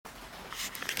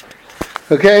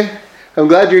Okay, I'm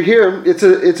glad you're here. It's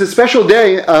a special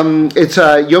day. It's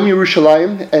Yom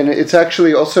Yerushalayim, and it's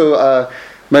actually also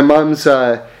my mom's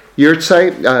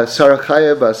yurtzeit, Sarah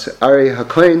Chaya Bas Ari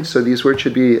HaKohen. So these words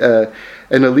should be an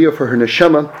aliyah for her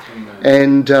neshama.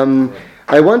 And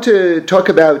I want to talk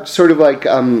about sort of like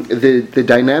the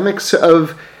dynamics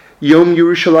of Yom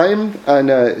Yerushalayim on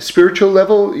a spiritual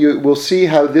level. You will see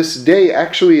how this day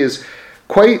actually is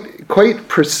quite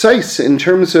precise in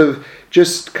terms of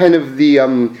just kind of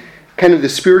the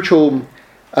spiritual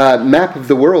map of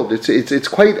the world. It's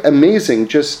quite amazing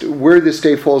just where this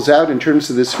day falls out in terms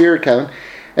of the sphere count.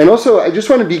 And also, I just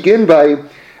want to begin by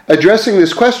addressing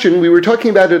this question. We were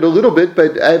talking about it a little bit,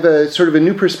 but I have a sort of a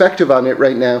new perspective on it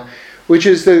right now, which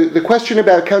is the question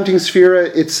about counting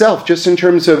Sphira itself, just in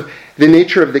terms of the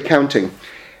nature of the counting.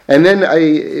 And then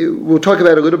we'll talk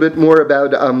about a little bit more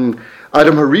about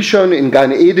Adam HaRishon in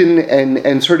Gan Eden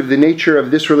and sort of the nature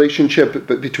of this relationship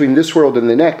between this world and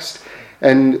the next.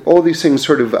 And all these things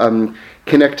sort of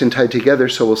connect and tie together,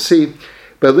 so we'll see.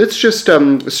 But let's just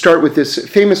start with this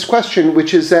famous question,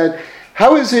 which is that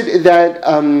how is it that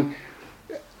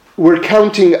we're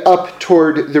counting up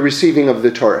toward the receiving of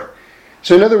the Torah?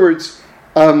 So in other words,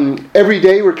 every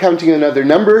day we're counting another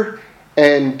number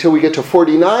until we get to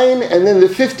 49, and then the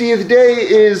 50th day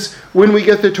is when we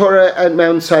get the Torah at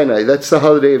Mount Sinai. That's the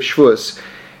holiday of Shavuos.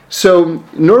 So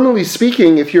normally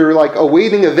speaking, if you're like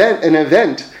awaiting an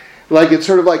event, like it's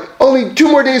sort of like only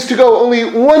 2 more days to go, only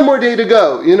 1 more day to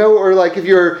go, or like if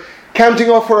you're counting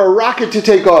off for a rocket to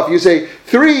take off, you say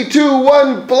 3, 2,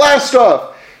 1, blast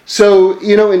off. So,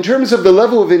 in terms of the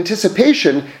level of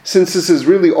anticipation, since this is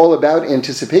really all about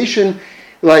anticipation,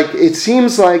 like it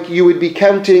seems like you would be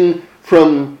counting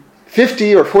from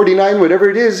 50 or 49, whatever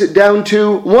it is, down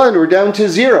to 1 or down to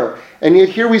 0. And yet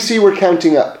here we see we're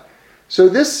counting up. So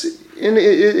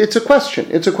it's a question.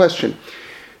 It's a question.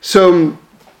 So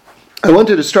I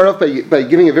wanted to start off by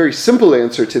giving a very simple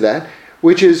answer to that,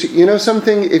 which is,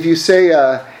 something, if you say,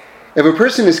 if a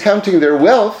person is counting their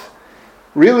wealth,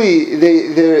 really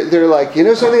they're like,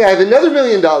 something, I have another $1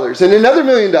 million and another $1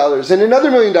 million and another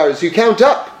 $1 million. You count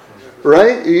up,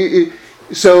 right?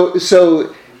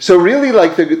 So really,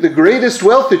 like the greatest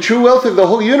wealth, the true wealth of the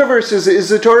whole universe is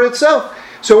the Torah itself.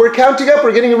 So we're counting up,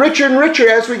 we're getting richer and richer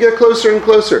as we get closer and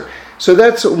closer. So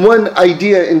that's one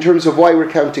idea in terms of why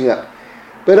we're counting up.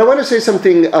 But I want to say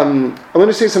something. I want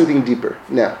to say something deeper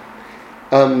now,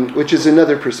 which is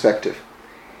another perspective.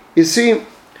 You see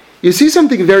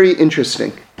something very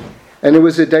interesting, and it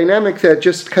was a dynamic that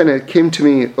just kind of came to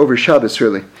me over Shabbos,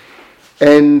 really,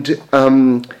 and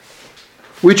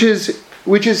which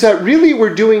is that really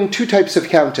we're doing 2 types of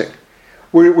counting.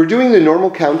 We're doing the normal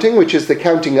counting, which is the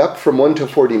counting up from 1 to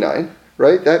 49,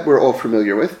 right? That we're all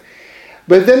familiar with.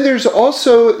 But then there's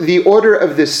also the order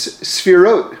of this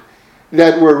sphirot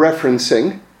that we're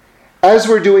referencing as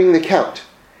we're doing the count.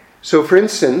 So for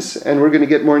instance, and we're going to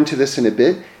get more into this in a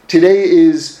bit, today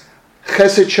is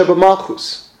Chesed Sheba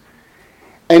Malchus.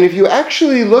 And if you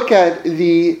actually look at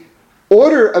the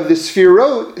order of the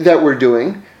sphirot that we're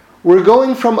doing, we're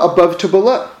going from above to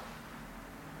below.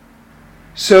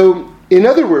 So, in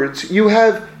other words, you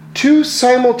have 2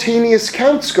 simultaneous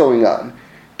counts going on.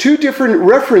 2 different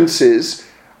references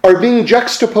are being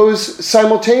juxtaposed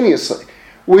simultaneously,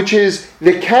 which is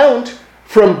the count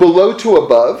from below to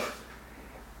above,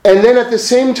 and then at the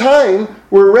same time,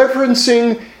 we're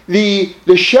referencing the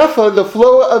shefa, the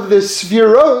flow of the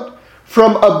sphirot,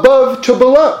 from above to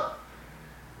below.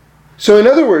 So in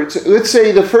other words, let's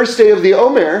say the first day of the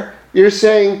Omer, you're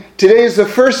saying today is the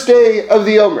first day of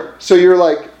the Omer. So you're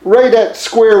like right at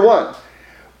square one.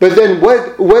 But then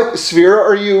what sphira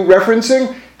are you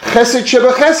referencing? Chesed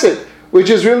Sheba Chesed, which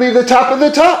is really the top of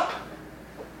the top.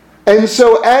 And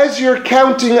so as you're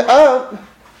counting up,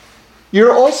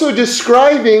 you're also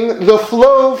describing the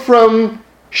flow from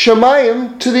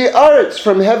Shemayim to the Aretz,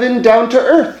 from heaven down to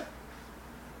earth.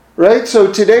 Right?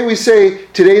 So today we say,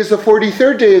 today is the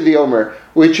 43rd day of the Omer,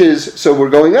 so we're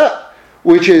going up,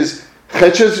 which is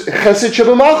Chesed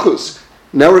Sheba Malchus.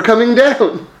 Now we're coming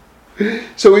down.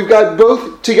 So we've got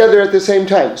both together at the same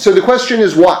time. So the question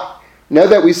is why? Now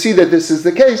that we see that this is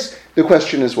the case, the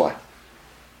question is why?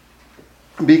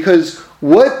 Because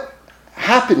what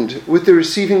happened with the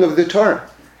receiving of the Torah?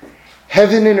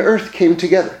 Heaven and earth came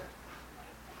together.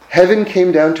 Heaven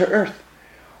came down to earth.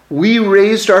 We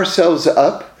raised ourselves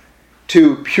up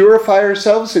to purify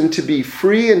ourselves and to be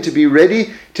free and to be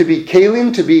ready to be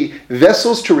kelim, to be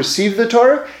vessels to receive the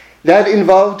Torah. That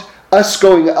involved us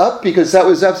going up because that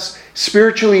was us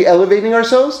spiritually elevating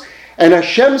ourselves. And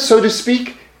Hashem, so to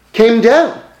speak, came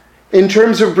down in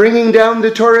terms of bringing down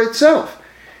the Torah itself.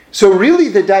 So really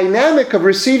the dynamic of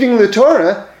receiving the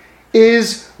Torah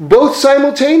is both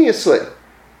simultaneously,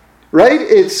 right?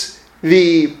 It's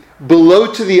the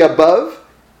below to the above.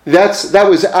 That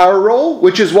was our role,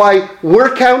 which is why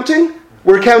we're counting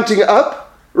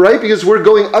up, right? Because we're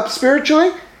going up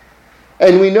spiritually.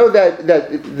 And we know that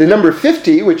the number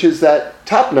 50, which is that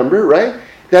top number, right?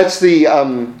 That's the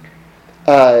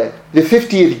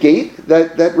 50th gate.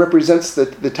 That represents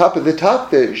the top of the top,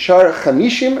 the Shar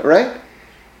Chamishim, right?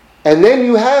 And then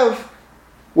you have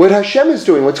what Hashem is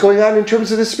doing, what's going on in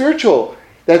terms of the spiritual.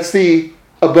 That's the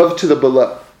above to the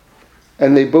below.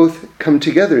 And they both come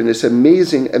together in this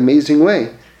amazing, amazing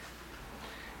way.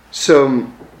 So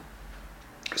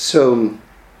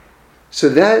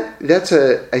that's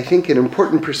I think an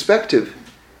important perspective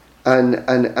on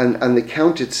the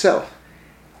count itself.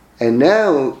 And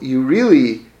now you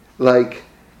really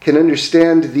can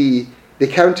understand the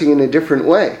counting in a different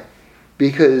way,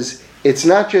 because it's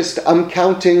not just I'm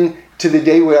counting to the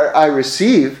day where I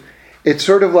receive. It's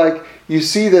sort of like you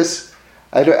see this.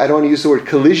 I don't want to use the word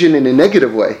collision in a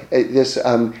negative way.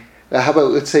 How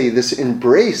about, let's say, this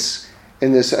embrace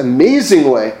in this amazing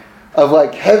way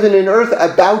of heaven and earth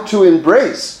about to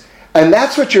embrace. And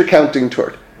that's what you're counting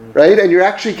toward, right? And you're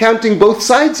actually counting both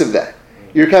sides of that.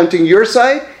 You're counting your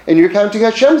side and you're counting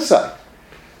Hashem's side.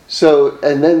 So,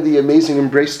 and then the amazing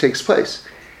embrace takes place.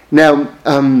 Now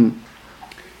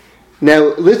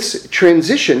let's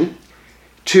transition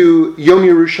to Yom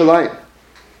Yerushalayim.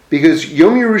 Because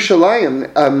Yom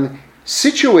Yerushalayim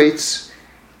situates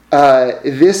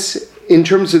this in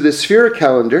terms of the Sphira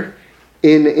calendar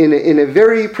in a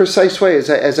very precise way,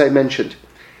 as I mentioned.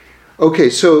 Okay,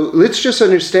 so let's just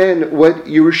understand what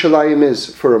Yerushalayim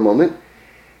is for a moment.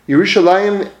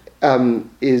 Yerushalayim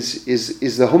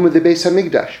is the home of the Beis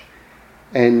Hamikdash,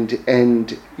 and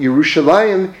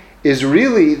Yerushalayim is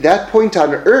really that point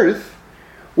on earth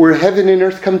where heaven and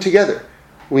earth come together.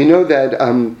 We know that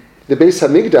the Beis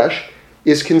Hamikdash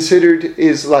is considered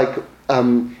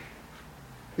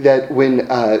that when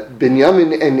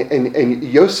Binyamin and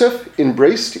Yosef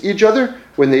embraced each other,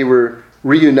 when they were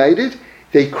reunited,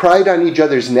 they cried on each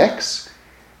other's necks.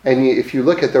 And if you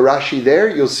look at the Rashi there,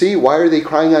 you'll see, why are they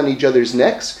crying on each other's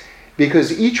necks?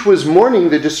 Because each was mourning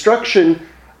the destruction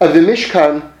of the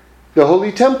Mishkan, the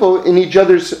Holy Temple, in each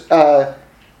other's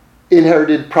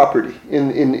inherited property,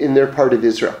 in their part of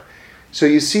Israel. So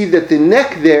you see that the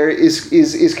neck there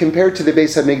is compared to the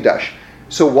Beis Hamikdash.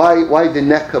 So why the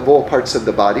neck of all parts of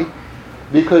the body?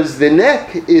 Because the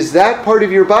neck is that part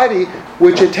of your body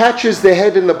which attaches the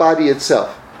head and the body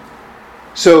itself.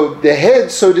 So the head,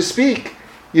 so to speak,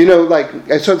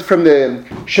 I saw from the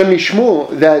Shem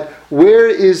MiShmuel that where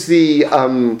is the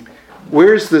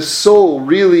soul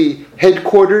really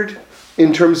headquartered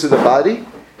in terms of the body?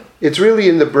 It's really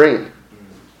in the brain.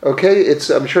 Okay,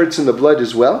 I'm sure it's in the blood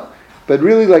as well. But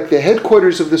really, the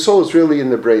headquarters of the soul is really in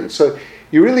the brain. So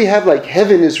you really have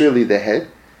heaven is really the head,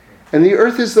 and the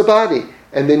earth is the body,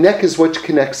 and the neck is what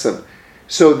connects them.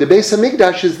 So the Beis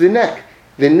Hamikdash is the neck.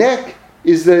 The neck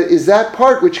is that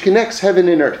part which connects heaven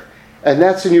and earth, and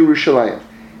that's in Yerushalayim.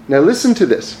 Now listen to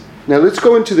this. Now let's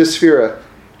go into the Sphira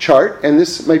chart, and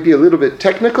this might be a little bit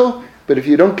technical, but if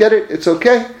you don't get it, it's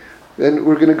okay. Then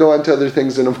we're going to go on to other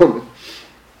things in a moment.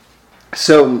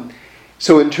 So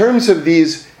in terms of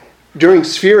these. During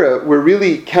Sphira, we're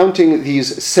really counting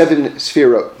these 7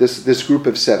 Sphirot, this group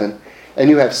of 7. And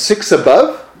you have 6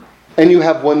 above, and you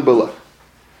have 1 below.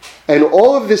 And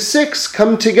all of the 6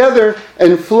 come together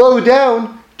and flow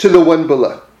down to the 1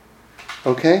 below.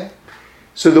 Okay?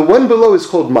 So the 1 below is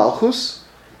called Malchus,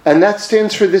 and that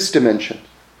stands for this dimension.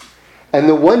 And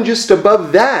the one just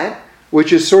above that,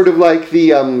 which is sort of like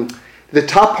the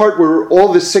top part where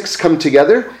all the 6 come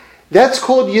together, that's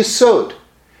called Yesod.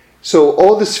 So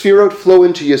all the Sphirot flow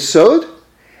into Yesod,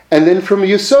 and then from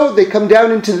Yesod they come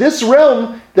down into this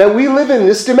realm that we live in,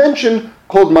 this dimension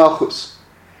called Malchus.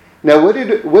 Now what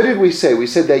did we say? We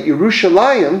said that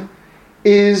Yerushalayim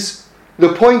is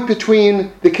the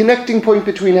connecting point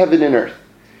between heaven and earth.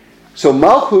 So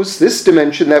Malchus, this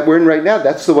dimension that we're in right now,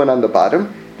 that's the one on the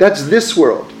bottom. That's this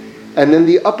world. And then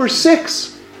the upper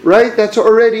 6, right? That's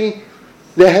already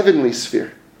the heavenly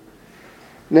sphere.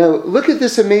 Now look at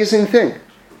this amazing thing.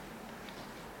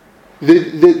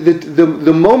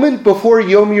 The moment before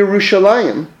Yom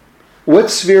Yerushalayim, what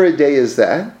Sphira day is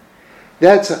that?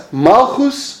 That's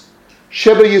Malchus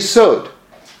Sheba Yesod.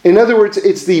 In other words,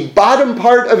 it's the bottom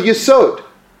part of Yesod,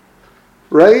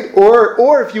 right?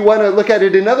 Or if you want to look at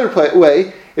it another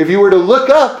way, if you were to look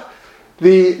up,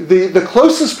 the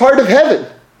closest part of heaven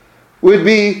would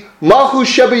be Malchus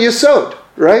Sheba Yesod,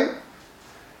 right?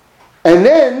 And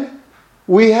then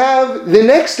we have the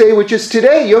next day, which is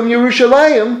today, Yom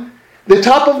Yerushalayim, the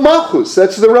top of Malchus.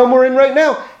 That's the realm we're in right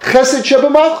now. Chesed Sheba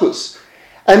Malchus.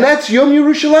 And that's Yom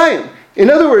Yerushalayim. In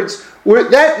other words, we're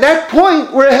at that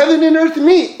point where heaven and earth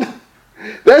meet.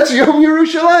 That's Yom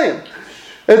Yerushalayim.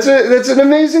 That's an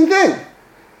amazing thing.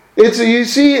 You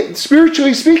see,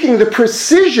 spiritually speaking, the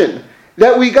precision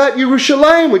that we got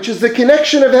Yerushalayim, which is the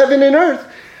connection of heaven and earth,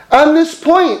 on this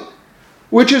point,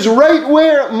 which is right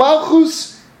where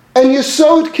Malchus and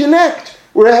Yesod connect,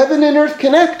 where heaven and earth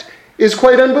connect, is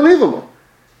quite unbelievable.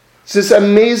 It's this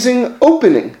amazing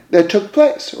opening that took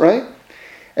place, right?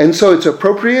 And so it's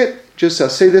appropriate, I'll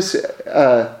say this,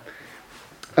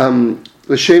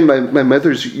 L'Shem, my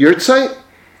mother's yurtzeit,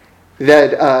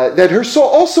 that her soul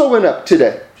also went up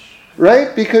today,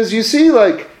 right? Because you see,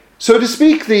 so to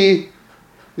speak, the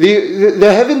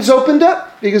heavens opened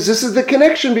up, because this is the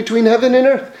connection between heaven and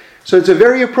earth. So it's a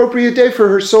very appropriate day for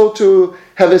her soul to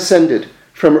have ascended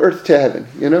from earth to heaven,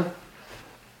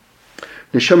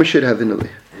 Neshama should heavenly.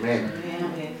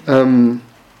 Amen.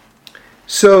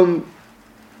 So,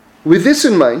 with this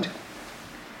in mind,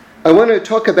 I want to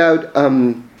talk about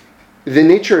the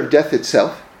nature of death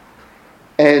itself,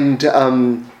 and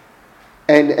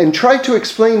try to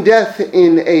explain death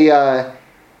in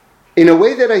a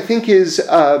way that I think is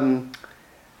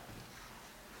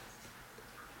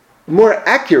more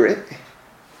accurate,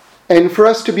 and for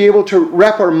us to be able to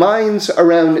wrap our minds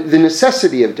around the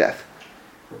necessity of death.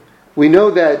 We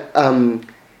know that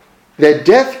that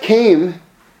death came,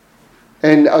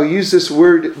 and I'll use this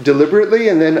word deliberately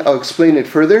and then I'll explain it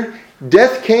further.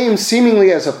 Death came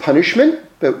seemingly as a punishment,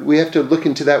 but we have to look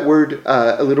into that word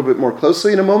a little bit more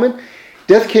closely in a moment.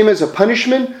 Death came as a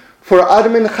punishment for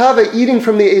Adam and Chava eating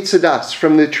from the Eitz Hadas,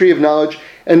 from the tree of knowledge,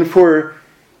 and for,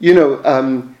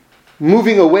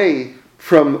 moving away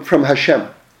from Hashem.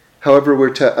 However,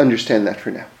 we're to understand that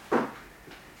for now.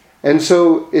 And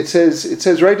so it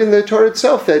says right in the Torah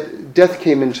itself that death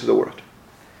came into the world.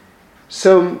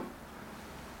 So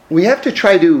we have to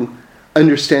try to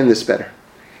understand this better.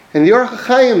 And the Or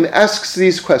HaChaim asks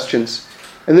these questions,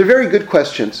 and they're very good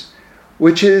questions,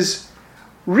 which is,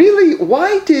 really,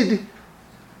 why did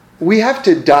we have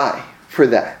to die for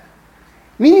that?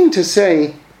 Meaning to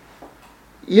say,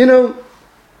 it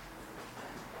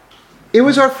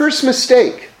was our first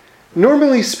mistake.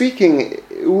 Normally speaking,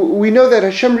 we know that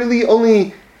Hashem really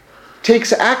only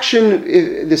takes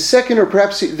action the second or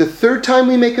perhaps the third time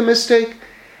we make a mistake.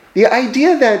 The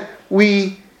idea that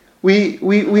we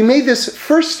made this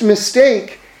first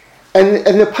mistake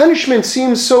and the punishment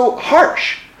seems so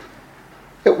harsh.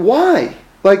 Why?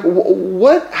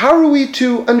 What? How are we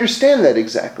to understand that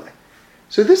exactly?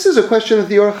 So this is a question that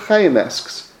the Or HaChaim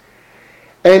asks.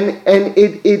 And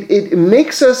it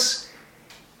makes us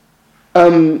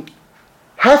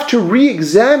have to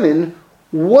re-examine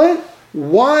what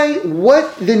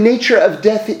the nature of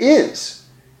death is.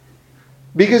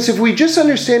 Because if we just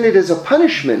understand it as a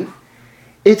punishment,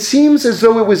 it seems as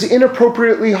though it was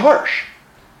inappropriately harsh.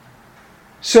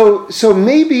 So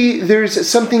maybe there's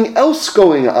something else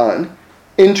going on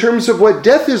in terms of what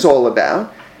death is all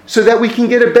about, so that we can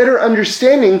get a better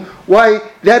understanding why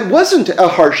that wasn't a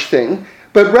harsh thing,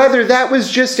 but rather that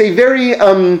was just a very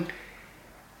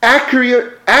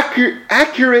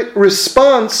accurate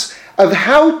response of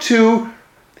how to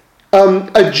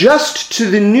adjust to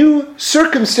the new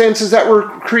circumstances that were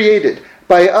created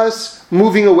by us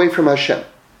moving away from Hashem.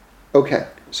 Okay,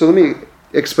 so let me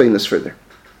explain this further.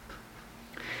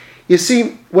 You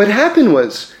see, what happened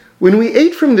was, when we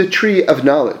ate from the tree of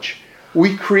knowledge,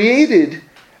 we created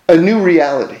a new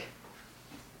reality.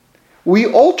 We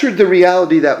altered the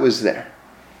reality that was there.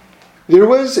 There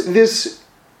was this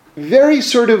very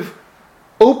sort of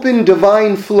open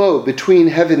divine flow between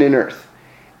heaven and earth.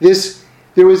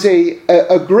 There was a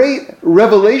great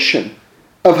revelation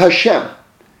of Hashem.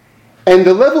 And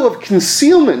the level of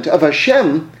concealment of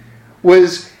Hashem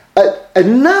was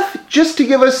enough just to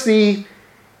give us the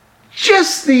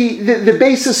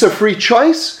basis of free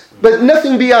choice, but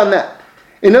nothing beyond that.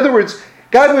 In other words,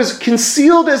 God was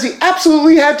concealed as he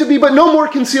absolutely had to be, but no more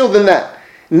concealed than that.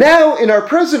 Now, in our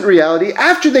present reality,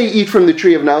 after they eat from the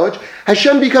tree of knowledge,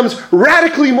 Hashem becomes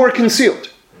radically more concealed,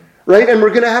 right? And we're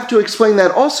going to have to explain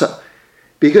that also,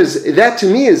 because that to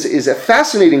me is a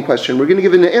fascinating question. We're going to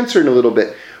give an answer in a little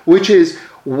bit, which is,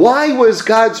 why was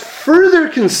God's further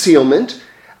concealment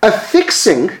a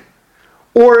fixing,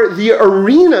 or the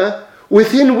arena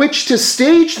within which to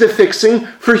stage the fixing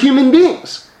for human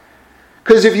beings?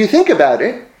 Because if you think about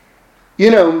it,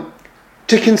 to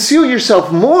conceal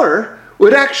yourself more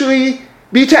would actually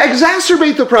be to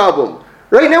exacerbate the problem.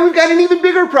 Right now we've got an even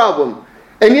bigger problem.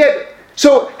 And yet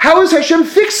So how is Hashem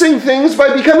fixing things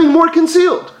by becoming more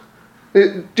concealed?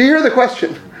 Do you hear the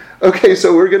question? Okay,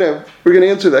 so we're gonna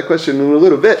answer that question in a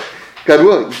little bit, God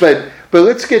willing. But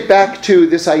let's get back to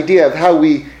this idea of how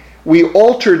we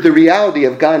altered the reality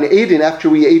of Gan Eden after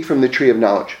we ate from the tree of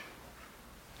knowledge.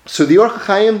 So the Or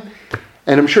HaChaim,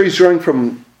 and I'm sure he's drawing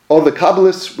from all the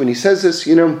Kabbalists when he says this,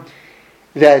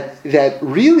 that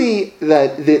really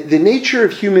the nature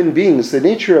of human beings, the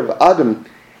nature of Adam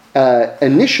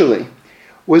initially,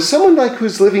 was someone like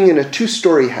who's living in a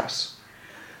 2-story house,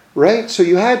 right? So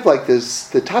you had like this,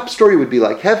 the top story would be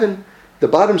like heaven, the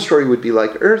bottom story would be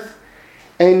like earth,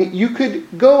 and you could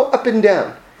go up and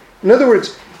down. In other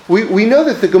words, we know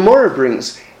that the Gemara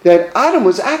brings that Adam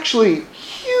was actually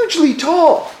hugely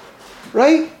tall,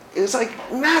 right? It's like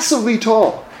massively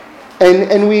tall.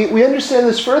 And we understand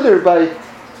this further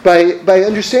by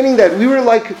understanding that we were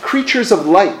like creatures of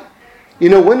light.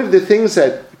 One of the things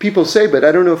that people say, but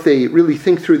I don't know if they really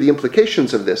think through the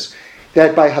implications of this,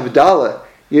 that by Havdalah,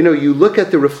 you look at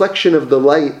the reflection of the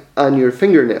light on your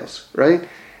fingernails, right?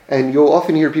 And you'll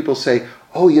often hear people say,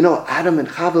 oh, Adam and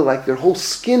Chava, like their whole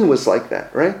skin was like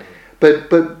that, right?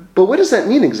 But what does that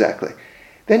mean exactly?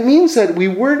 That means that we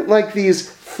weren't like these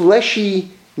fleshy,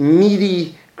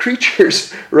 meaty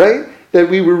creatures, right? That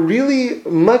we were really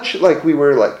much like we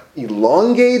were like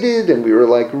elongated and we were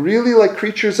like really like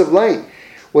creatures of light.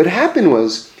 What happened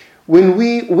was when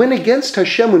we went against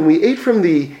Hashem, when we ate from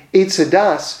the Eitz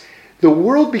Hadas, the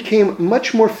world became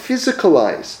much more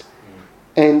physicalized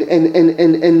and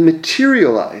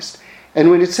materialized. And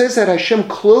when it says that Hashem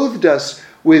clothed us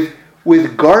with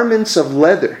garments of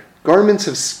leather, garments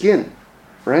of skin,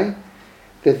 right?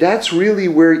 That's really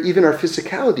where even our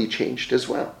physicality changed as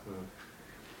well.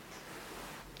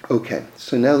 Okay,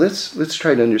 so now let's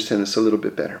try to understand this a little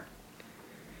bit better.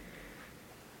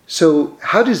 So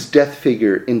how does death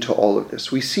figure into all of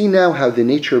this? We see now how the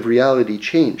nature of reality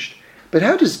changed, but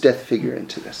how does death figure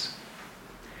into this?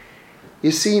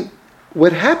 You see,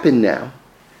 what happened now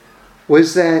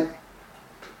was that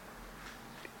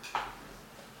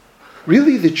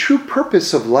really the true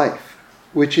purpose of life,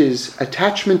 which is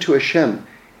attachment to Hashem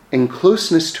and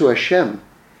closeness to Hashem,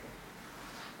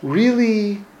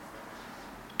 really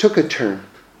took a turn.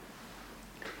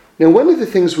 Now, one of the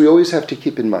things we always have to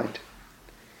keep in mind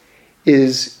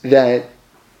is that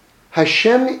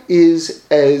Hashem is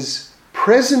as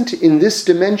present in this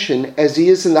dimension as he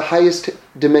is in the highest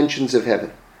dimensions of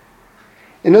heaven.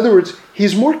 In other words,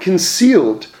 he's more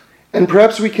concealed, and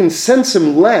perhaps we can sense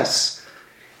him less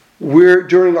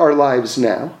during our lives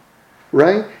now,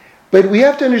 right? But we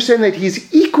have to understand that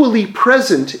he's equally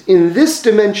present in this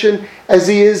dimension as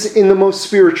he is in the most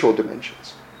spiritual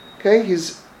dimensions. Okay?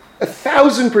 He's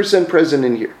 1,000% present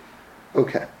in here.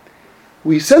 Okay.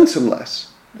 We sense him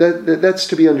less. That's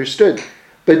to be understood.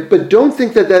 But don't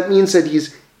think that means that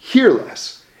he's here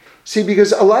less. See,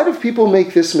 because a lot of people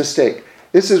make this mistake.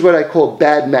 This is what I call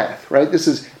bad math, right? This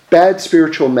is bad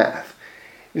spiritual math.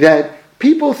 That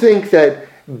people think that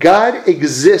God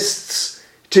exists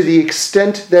to the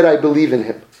extent that I believe in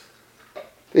him.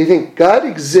 They think God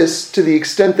exists to the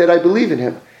extent that I believe in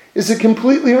him. Is it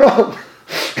completely wrong?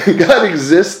 God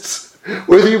exists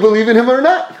whether you believe in him or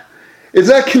not. It's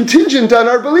not contingent on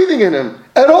our believing in him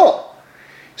at all.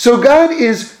 So God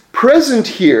is present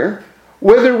here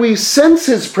whether we sense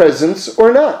his presence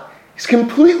or not. He's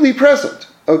completely present,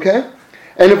 okay?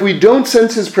 And if we don't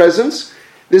sense his presence,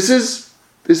 this is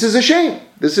a shame.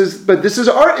 But this is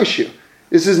our issue.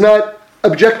 This is not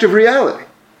objective reality.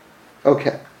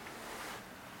 Okay.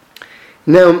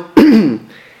 Now,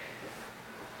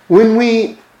 when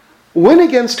we went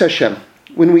against Hashem,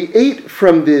 when we ate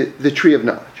from the tree of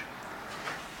knowledge,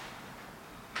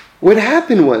 what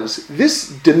happened was this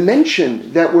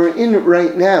dimension that we're in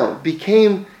right now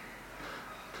became,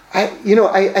 I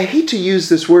hate to use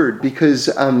this word because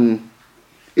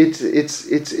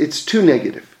it's too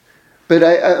negative. But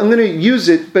I'm going to use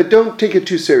it, but don't take it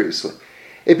too seriously.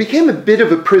 It became a bit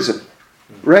of a prison,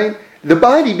 right? The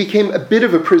body became a bit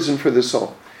of a prison for the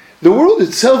soul. The world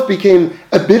itself became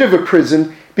a bit of a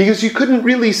prison because you couldn't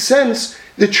really sense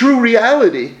the true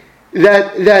reality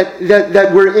that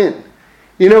we're in.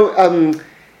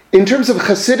 In terms of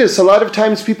Chassidus, a lot of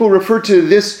times people refer to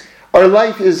this, our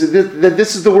life is that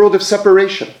this is the world of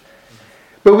separation.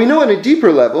 But we know on a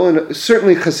deeper level, and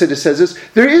certainly Chassidus says this,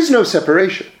 there is no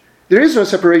separation. There is no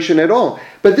separation at all.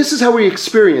 But this is how we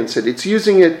experience it. It's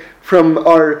using it from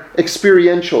our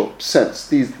experiential sense,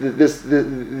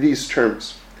 these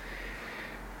terms.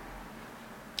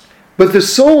 But the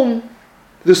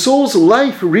soul's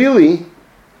life really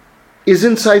is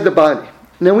inside the body.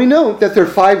 Now we know that there are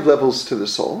 5 levels to the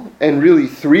soul, and really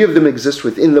 3 of them exist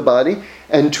within the body,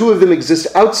 and 2 of them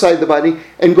exist outside the body,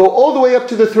 and go all the way up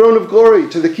to the throne of glory,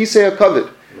 to the Kisei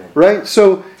HaKavod, right?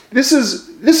 So this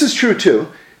is true too.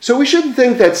 So we shouldn't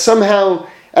think that somehow,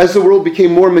 as the world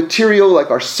became more material, like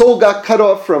our soul got cut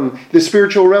off from the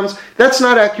spiritual realms. That's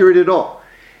not accurate at all.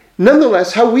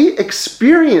 Nonetheless, how we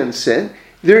experience it,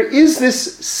 there is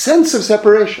this sense of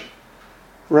separation,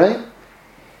 right?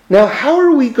 Now, how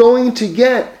are we going to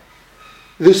get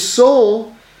the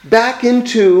soul back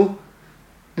into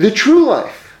the true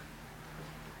life,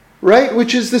 right?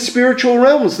 Which is the spiritual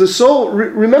realms. The soul,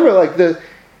 remember, like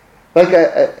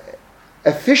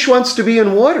a fish wants to be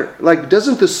in water. Like,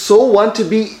 doesn't the soul want to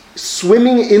be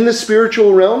swimming in the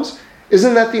spiritual realms?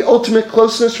 Isn't that the ultimate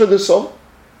closeness for the soul,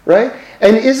 right?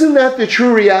 And isn't that the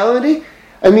true reality?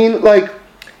 I mean, like,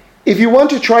 if you want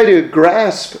to try to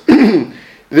grasp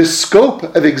the scope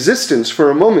of existence for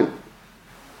a moment,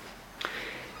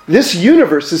 this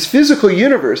universe, this physical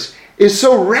universe, is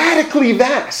so radically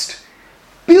vast.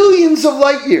 Billions of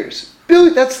light years.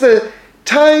 That's the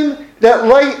time that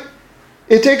light,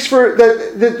 it takes for,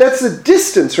 that's the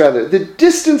distance rather. The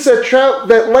distance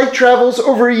that light travels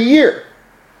over a year.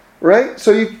 Right?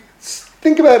 So you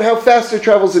think about how fast it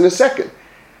travels in a second.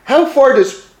 How far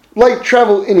does light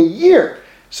travel in a year?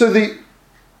 So the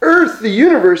Earth, the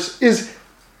universe, is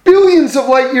billions of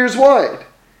light years wide.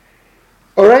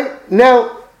 All right?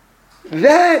 Now,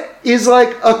 that is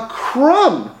like a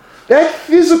crumb. That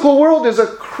physical world is a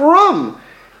crumb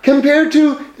compared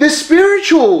to the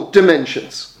spiritual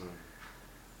dimensions.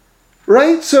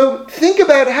 Right? So think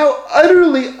about how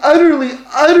utterly, utterly,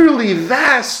 utterly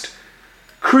vast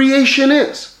creation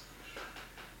is.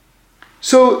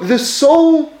 So the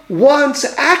soul wants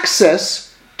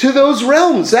access to those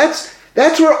realms. That's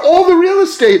where all the real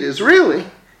estate is, really.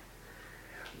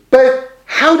 But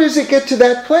how does it get to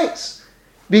that place?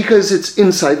 Because it's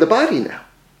inside the body now.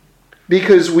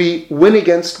 Because we went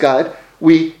against God,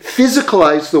 we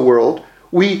physicalized the world,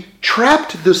 we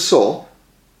trapped the soul.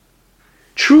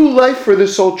 True life for the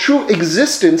soul, true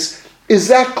existence, is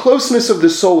that closeness of the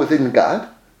soul within God.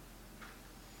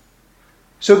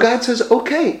 So God says,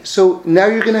 okay, so now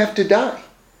you're going to have to die.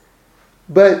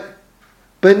 But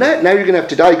not now you're going to have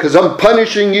to die because I'm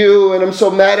punishing you and I'm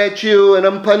so mad at you and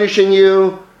I'm punishing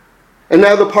you and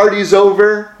now the party's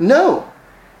over. No,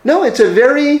 it's a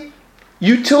very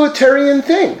utilitarian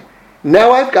thing.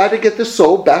 Now I've got to get the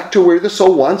soul back to where the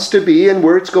soul wants to be and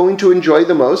where it's going to enjoy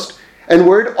the most and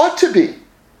where it ought to be.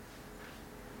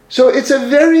 So it's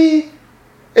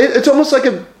it's almost like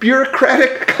a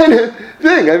bureaucratic kind of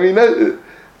thing. I mean,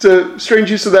 it's a strange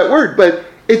use of that word, but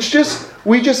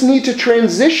we just need to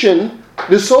transition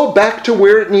the soul back to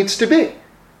where it needs to be,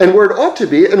 and where it ought to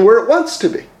be, and where it wants to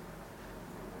be.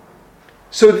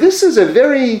 So this is a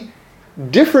very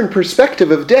different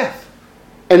perspective of death,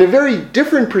 and a very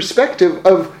different perspective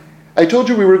of, I told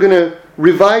you we were going to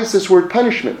revise this word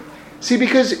punishment. See,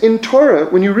 because in Torah,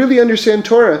 when you really understand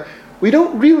Torah, we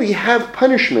don't really have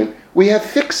punishment. We have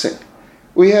fixing.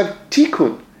 We have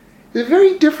tikkun. It's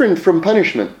very different from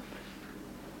punishment.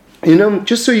 You know,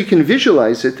 just so you can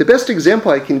visualize it, the best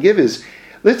example I can give is,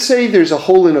 let's say there's a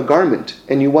hole in a garment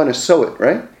and you want to sew it,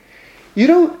 right? You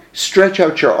don't stretch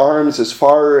out your arms as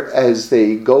far as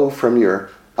they go from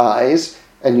your eyes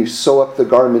and you sew up the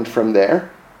garment from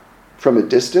there, from a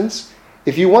distance.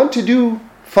 If you want to do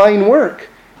fine work,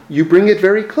 you bring it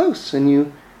very close and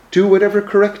you do whatever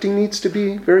correcting needs to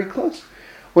be very close.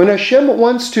 When Hashem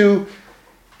wants to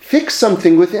fix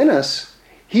something within us,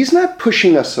 He's not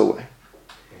pushing us away.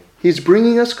 He's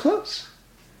bringing us close.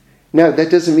 Now, that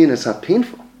doesn't mean it's not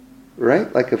painful,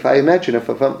 right? Like if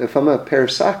I'm a pair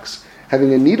of socks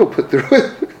having a needle put through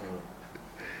it,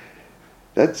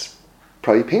 that's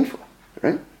probably painful,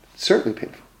 right? Certainly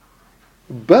painful.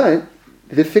 But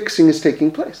the fixing is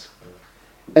taking place.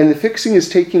 And the fixing is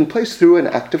taking place through an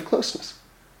act of closeness.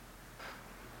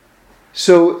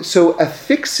 So a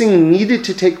fixing needed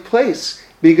to take place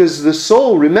because the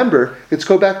soul, remember, let's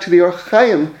go back to the Or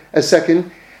Chaim a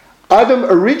second. Adam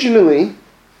originally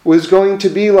was going to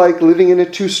be like living in a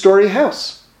 2-story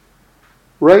house,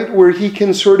 right? Where he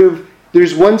can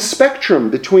there's one spectrum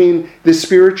between the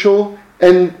spiritual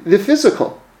and the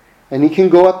physical. And he can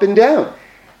go up and down.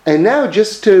 And now,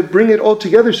 just to bring it all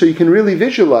together so you can really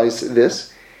visualize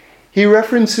this, he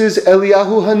references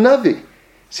Eliyahu HaNavi.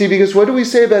 See, because what do we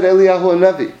say about Eliyahu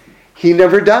HaNavi? He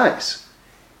never dies.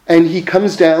 And he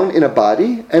comes down in a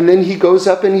body, and then he goes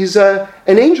up and he's an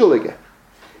angel again.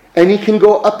 And he can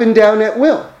go up and down at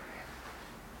will.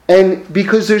 And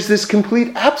because there's this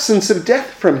complete absence of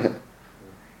death from him.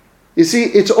 You see,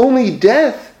 it's only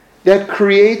death that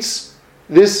creates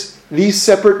these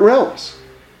separate realms,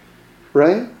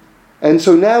 right? And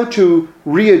so now to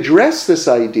readdress this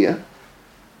idea,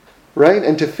 right,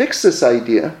 and to fix this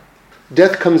idea,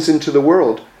 death comes into the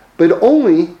world, but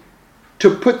only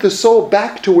to put the soul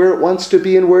back to where it wants to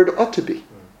be and where it ought to be.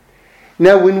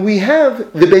 Now, when we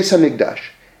have the Beis HaMikdash,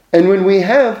 and when we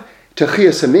have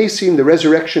Techiyas HaMesim, the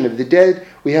resurrection of the dead,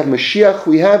 we have Mashiach,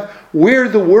 we have where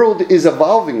the world is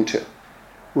evolving to,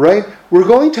 right? We're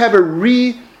going to have a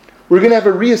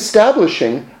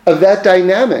reestablishing of that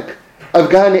dynamic of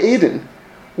Gan Eden,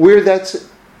 where that's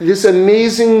this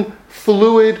amazing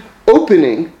fluid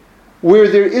opening, where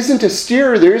there isn't a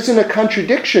stir, there isn't a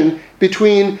contradiction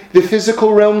between the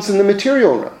physical realms and the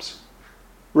material realms,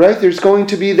 right? There's going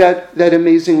to be that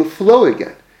amazing flow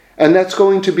again, and that's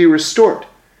going to be restored.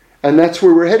 And that's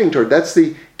where we're heading toward. That's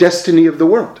the destiny of the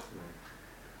world.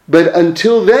 But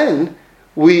until then,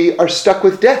 we are stuck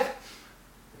with death,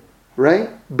 right?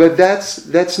 But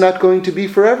that's not going to be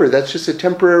forever. That's just a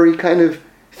temporary kind of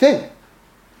thing.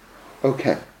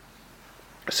 Okay.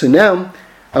 So now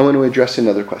I want to address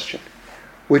another question,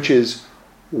 which is,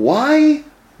 why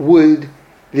would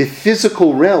the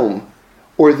physical realm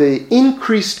or the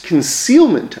increased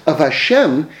concealment of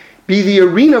Hashem be the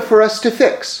arena for us to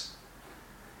fix?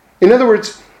 In other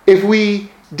words, if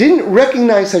we didn't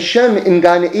recognize Hashem in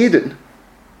Gan Eden,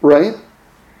 right?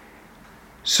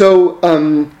 So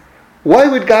why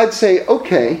would God say,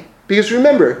 okay, because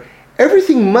remember,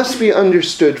 everything must be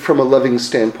understood from a loving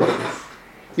standpoint.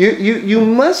 You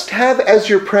must have as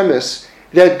your premise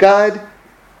that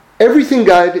everything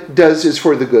God does is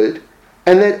for the good,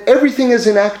 and that everything is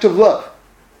an act of love,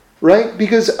 right?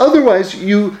 Because otherwise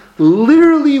you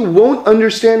literally won't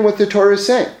understand what the Torah is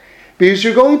saying. Because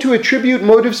you're going to attribute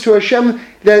motives to Hashem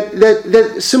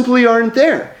that simply aren't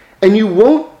there. And you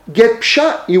won't get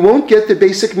pshat. You won't get the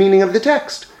basic meaning of the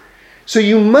text. So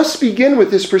you must begin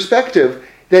with this perspective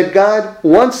that God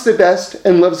wants the best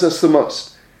and loves us the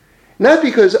most. Not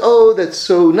because, that's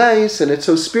so nice and it's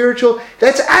so spiritual.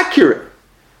 That's accurate.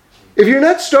 If you're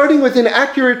not starting with an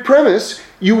accurate premise,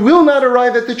 you will not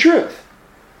arrive at the truth.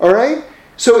 All right?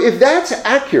 So if that's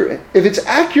accurate, if it's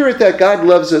accurate that God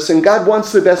loves us and God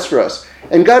wants the best for us,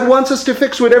 and God wants us to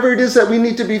fix whatever it is that we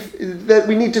need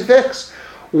to fix,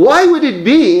 why would it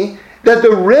be that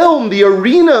the realm, the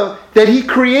arena that He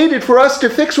created for us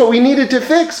to fix what we needed to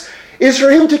fix, is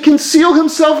for Him to conceal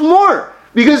Himself more?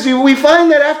 Because we find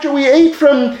that after we ate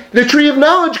from the tree of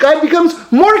knowledge, God becomes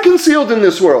more concealed in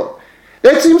this world.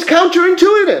 That seems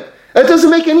counterintuitive. That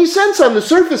doesn't make any sense on the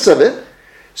surface of it.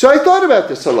 So I thought about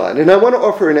this a lot, and I want to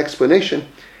offer an explanation.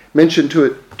 Mentioned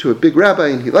to a big rabbi,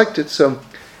 and he liked it, so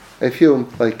I feel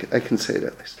like I can say it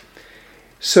at least.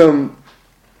 So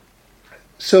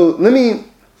let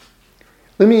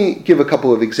me give a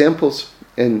couple of examples,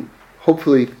 and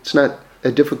hopefully it's not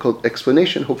a difficult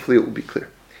explanation. Hopefully it will be clear.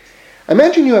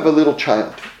 Imagine you have a little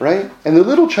child, right? And the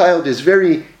little child is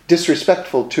very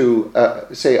disrespectful to,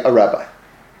 say, a rabbi,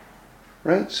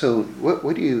 right? So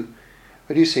what do you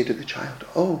say to the child?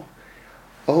 You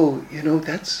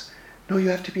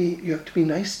have to be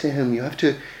nice to him. You have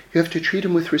to treat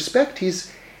him with respect.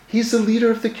 He's the leader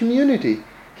of the community.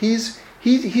 He's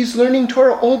learning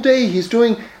Torah all day. He's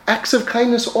doing acts of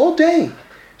kindness all day.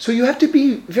 So you have to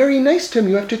be very nice to him.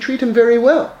 You have to treat him very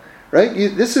well, right?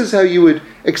 This is how you would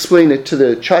explain it to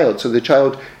the child. So the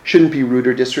child shouldn't be rude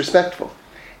or disrespectful.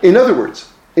 In other words,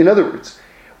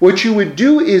 what you would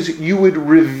do is you would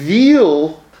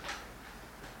reveal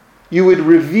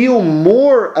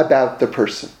more about the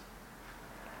person,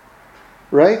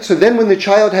 right? So then when the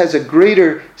child has a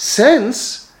greater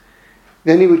sense,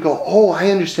 then he would go, I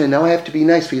understand. Now I have to be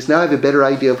nice because now I have a better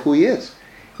idea of who he is.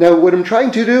 Now what I'm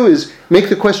trying to do is make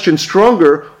the question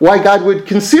stronger why God would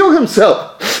conceal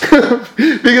Himself.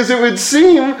 Because it would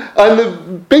seem on the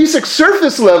basic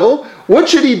surface level, what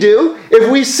should He do?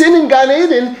 If we sin in Gan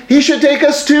Eden, He should take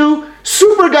us to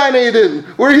Super Gan Eden,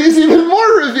 where He's even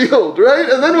more revealed, right?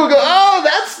 And then we'll go,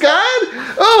 that's God?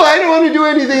 I don't want to do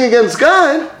anything against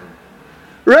God,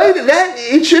 right? That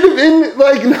it should have been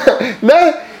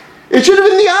it should have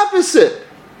been the opposite.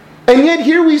 And yet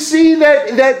here we see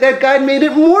that God made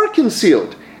it more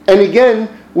concealed. And again,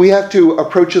 we have to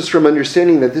approach this from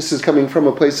understanding that this is coming from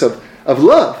a place of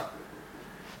love.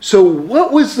 So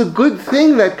what was the good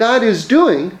thing that God is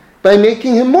doing by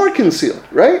making Him more concealed,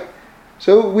 right?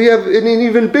 So we have an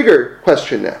even bigger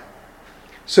question now.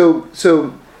 So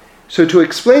to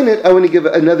explain it, I want to give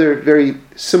another very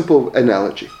simple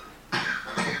analogy.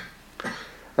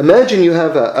 Imagine you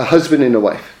have a husband and a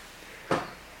wife.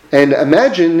 And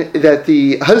imagine that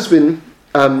the husband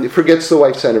forgets the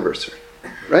wife's anniversary,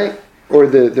 right? Or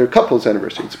their couple's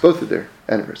anniversary. It's both of their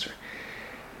anniversary.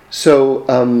 So,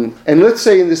 and let's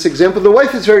say in this example, the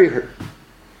wife is very hurt.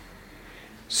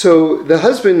 So the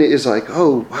husband is like,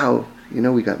 oh, wow,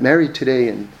 we got married today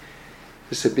and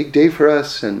it's a big day for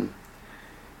us, and,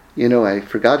 I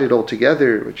forgot it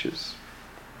altogether, which is,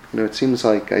 it seems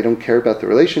like I don't care about the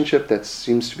relationship. That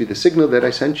seems to be the signal that I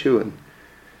sent you, and,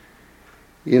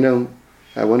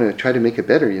 I want to try to make it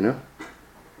better,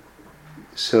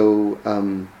 So,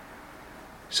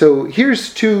 so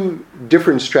here's two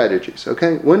different strategies,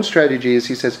 okay? One strategy is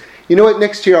he says, you know what,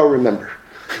 next year I'll remember.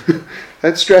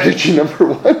 That's strategy number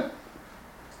one.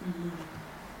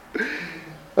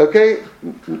 Okay?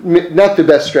 Not the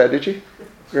best strategy,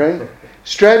 right?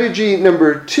 Strategy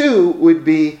number two would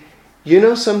be,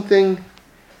 something,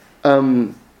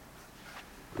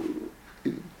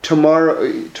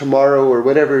 tomorrow or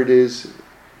whatever it is,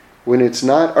 when it's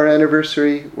not our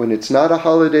anniversary, when it's not a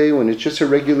holiday, when it's just a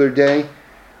regular day,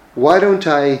 why don't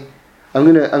I'm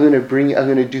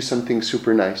gonna do something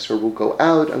super nice, or we'll go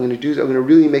out, I'm gonna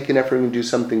really make an effort and do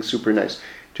something super nice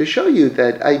to show you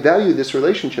that I value this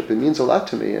relationship. It means a lot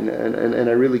to me, and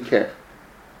I really care.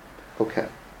 Okay.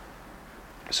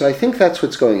 So I think that's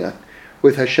what's going on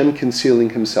with Hashem concealing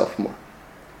himself more.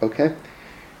 Okay?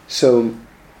 So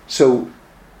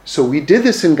we did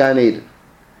this in Gan Eden.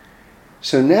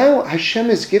 So now Hashem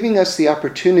is giving us the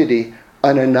opportunity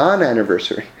on a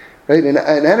non-anniversary. Right? And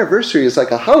an anniversary is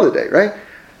like a holiday, right?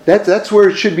 That's where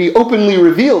it should be openly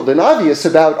revealed and obvious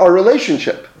about our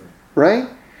relationship, right?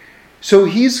 So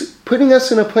he's putting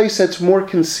us in a place that's more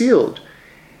concealed.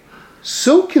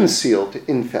 So concealed,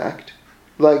 in fact,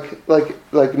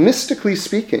 like mystically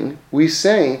speaking, we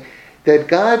say that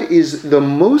God is the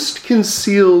most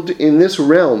concealed in this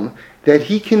realm that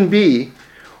he can be,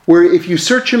 where if you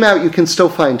search him out, you can still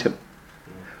find him.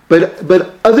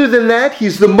 But other than that,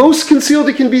 he's the most concealed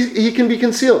he can be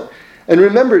concealed. And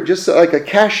remember, just like a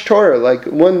cash Torah, like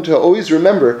one to always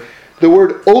remember, the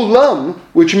word olam,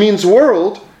 which means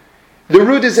world, the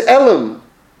root is elam,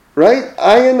 right?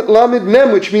 Ayin lamed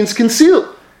mem, which means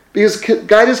concealed. Because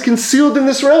God is concealed in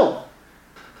this realm.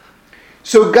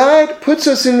 So God puts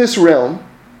us in this realm,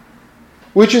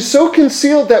 which is so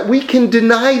concealed that we can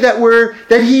deny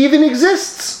that he even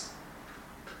exists.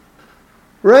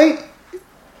 Right?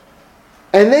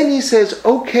 And then he says,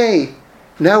 okay,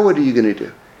 now what are you going to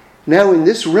do? Now in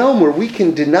this realm where we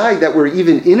can deny that we're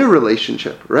even in a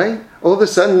relationship, right? All of a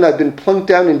sudden I've been plunked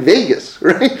down in Vegas,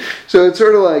 right? So it's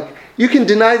sort of like, you can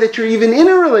deny that you're even in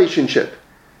a relationship.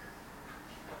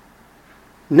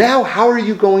 Now how are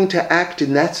you going to act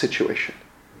in that situation?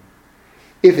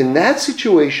 If in that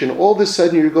situation all of a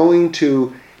sudden you're going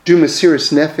to do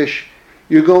Mesiras Nefesh,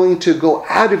 you're going to go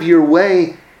out of your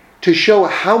way to show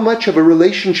how much of a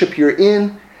relationship you're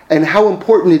in and how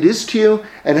important it is to you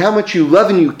and how much you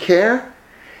love and you care,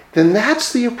 then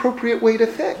that's the appropriate way to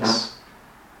fix.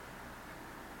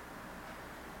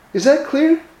 Is that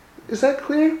clear? Is that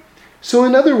clear? So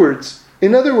in other words,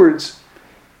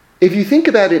 if you think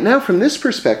about it now from this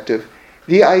perspective,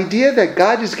 the idea that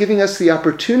God is giving us the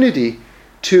opportunity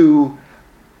to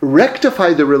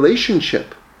rectify the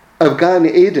relationship of Gan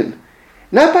Eden,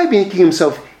 not by making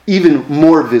himself even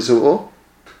more visible,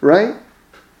 right?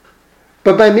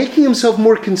 But by making himself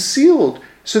more concealed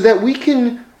so that we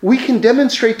can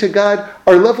demonstrate to God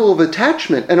our level of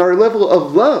attachment and our level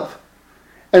of love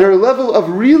and our level of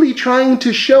really trying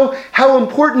to show how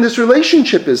important this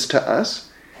relationship is to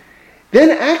us, then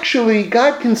actually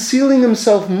God concealing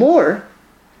himself more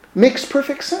makes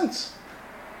perfect sense.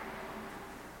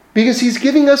 Because he's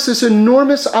giving us this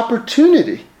enormous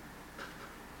opportunity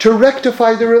to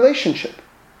rectify the relationship.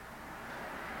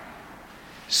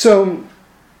 So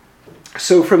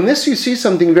from this you see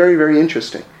something very, very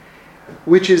interesting,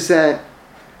 which is that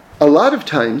a lot of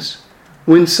times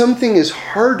when something is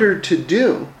harder to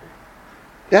do,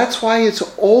 that's why it's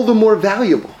all the more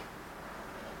valuable.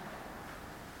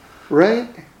 Right?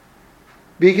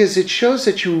 Because it shows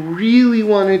that you really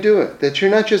want to do it, that you're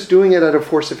not just doing it out of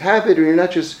force of habit, or you're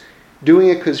not just doing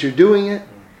it because you're doing it.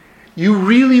 You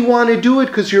really want to do it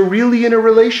because you're really in a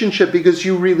relationship, because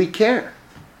you really care.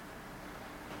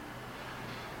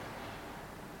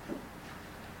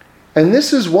 And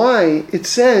this is why it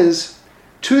says,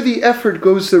 to the effort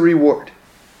goes the reward.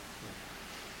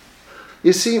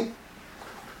 You see,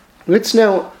 let's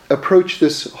now approach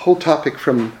this whole topic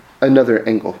from another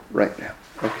angle right now,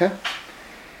 okay?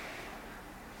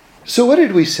 So what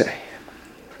did we say?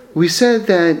 We said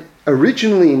that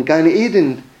originally in Gan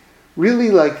Eden, really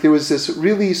there was this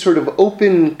really sort of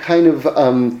open kind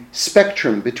of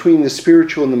spectrum between the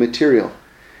spiritual and the material.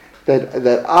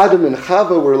 That Adam and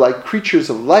Chava were like creatures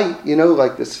of light,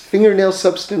 like this fingernail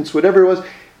substance, whatever it was.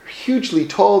 hugely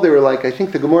tall. They were like, I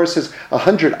think the Gemara says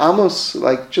 100 amos,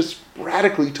 like just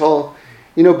radically tall,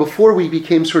 before we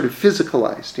became sort of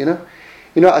physicalized,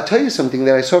 I'll tell you something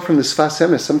that I saw from the Sfas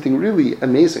Emes, something really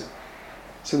amazing,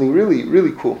 something really,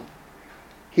 really cool.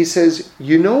 He says,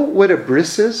 you know what a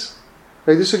bris is?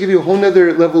 Right, this will give you a whole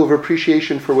nother level of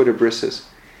appreciation for what a bris is.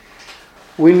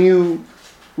 When you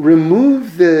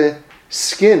remove the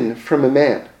skin from a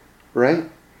man, right,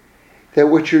 that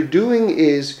what you're doing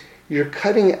is you're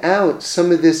cutting out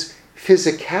some of this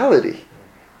physicality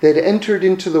that entered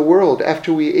into the world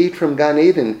after we ate from Gan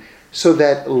Eden, so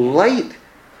that light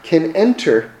can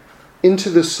enter into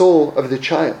the soul of the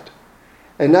child.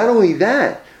 And not only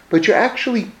that, but you're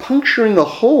actually puncturing a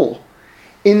hole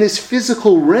in this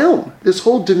physical realm, this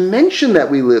whole dimension that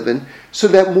we live in, so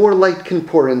that more light can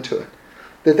pour into it.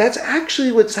 That's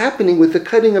actually what's happening with the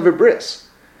cutting of a bris.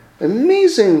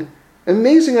 Amazing,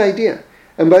 amazing idea.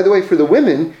 And by the way, for the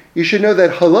women, you should know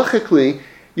that halachically,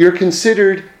 you're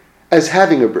considered as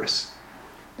having a bris.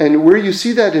 And where you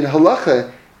see that in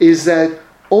halacha is that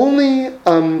only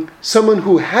someone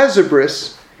who has a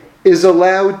bris is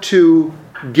allowed to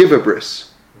give a bris.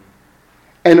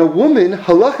 And a woman,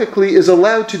 halachically, is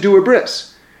allowed to do a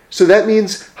bris. So that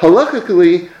means,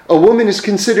 halachically, a woman is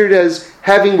considered as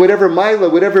having whatever mila,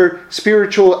 whatever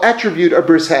spiritual attribute a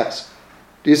bris has.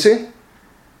 Do you see?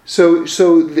 So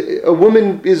a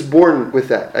woman is born with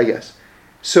that, I guess.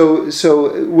 So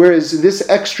whereas this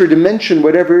extra dimension,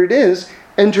 whatever it is,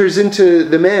 enters into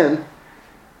the man,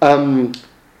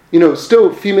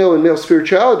 still female and male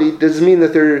spirituality doesn't mean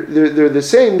that they're the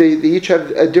same. They each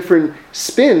have a different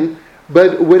spin,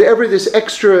 but whatever this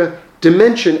extra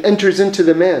dimension enters into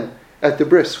the man at the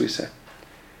bris, we say.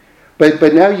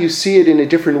 But now you see it in a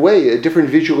different way, a different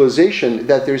visualization,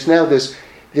 that there's now this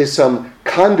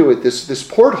conduit, this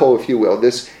porthole, if you will,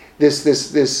 this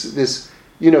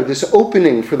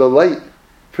opening for the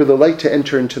light to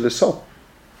enter into the soul.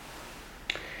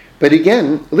 But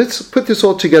again, let's put this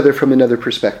all together from another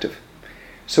perspective.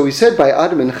 So we said by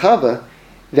Adam and Chava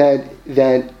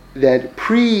that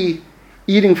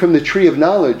pre-eating from the tree of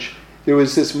knowledge, there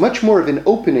was this much more of an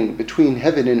opening between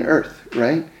heaven and earth,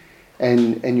 right?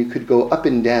 And you could go up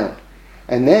and down.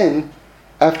 And then,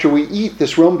 after we eat,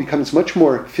 this realm becomes much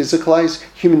more physicalized.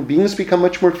 Human beings become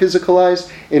much more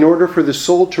physicalized. In order for the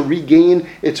soul to regain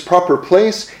its proper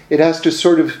place, it has to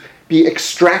sort of be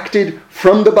extracted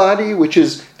from the body, which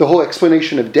is the whole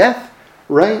explanation of death,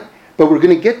 right? But we're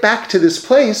going to get back to this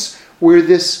place where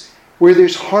there's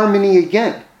harmony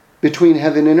again between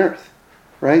heaven and earth,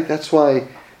 right? That's why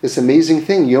this amazing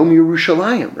thing, Yom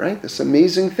Yerushalayim, right? This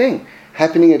amazing thing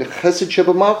happening at Chesed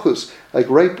Sheba Malchus, like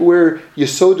right where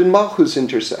Yesod and Malchus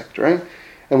intersect, right?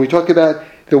 And we talk about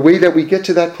the way that we get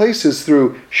to that place is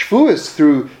through Shavuos,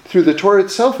 through the Torah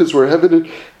itself is where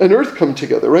heaven and earth come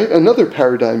together, right? Another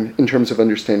paradigm in terms of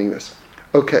understanding this.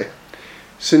 Okay,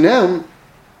 so now,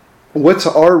 what's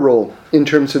our role in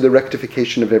terms of the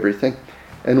rectification of everything?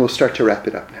 And we'll start to wrap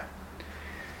it up now.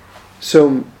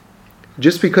 So,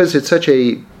 just because it's such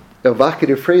a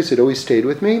evocative phrase, it always stayed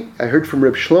with me. I heard from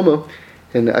Reb Shlomo,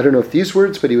 and I don't know if these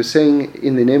words, but he was saying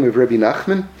in the name of Rabbi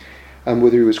Nachman,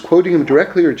 whether he was quoting him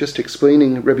directly or just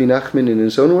explaining Rabbi Nachman in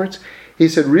his own words, he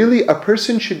said, really, a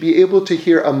person should be able to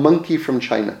hear a monkey from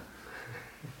China.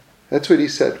 That's what he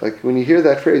said. Like, when you hear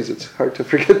that phrase, it's hard to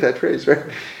forget that phrase, right?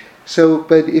 So,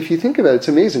 but if you think about it, it's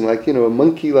amazing. Like, a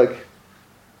monkey,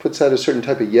 puts out a certain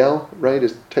type of yell, right? A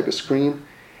type of scream.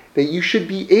 That you should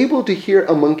be able to hear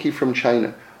a monkey from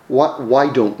China. Why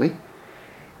don't we?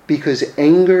 Because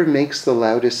anger makes the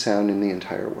loudest sound in the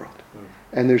entire world.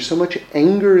 And there's so much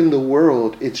anger in the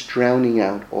world, it's drowning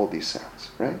out all these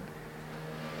sounds, right?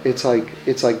 It's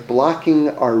like blocking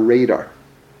our radar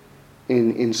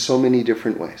in so many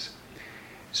different ways.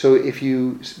 So if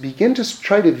you begin to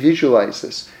try to visualize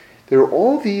this, there are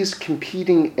all these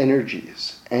competing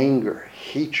energies, anger,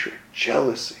 hatred,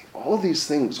 jealousy, all these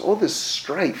things, all this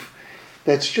strife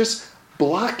that's just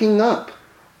blocking up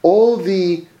all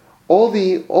the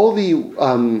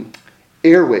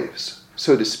airwaves,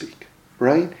 so to speak,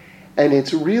 right? And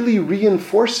it's really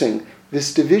reinforcing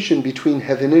this division between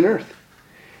heaven and earth.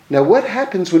 Now, what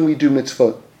happens when we do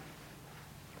mitzvot?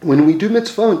 When we do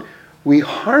mitzvot, we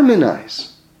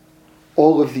harmonize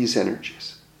all of these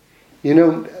energies.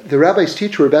 The rabbis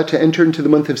teach we're about to enter into the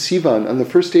month of Sivan. On the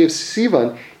first day of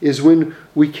Sivan is when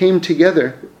we came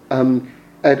together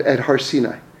at Har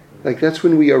Sinai. That's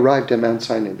when we arrived at Mount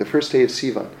Sinai, the first day of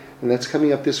Sivan. And that's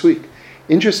coming up this week.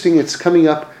 Interesting, it's coming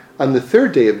up on the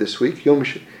third day of this week, Yom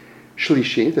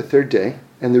Shlishi, the third day.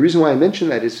 And the reason why I mention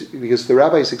that is because the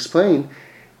rabbis explain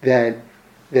that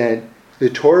the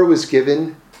Torah was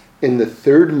given in the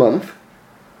third month,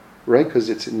 right? Because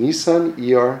it's Nisan,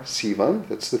 Iyar, Sivan,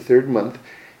 that's the third month,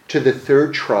 to the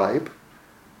third tribe,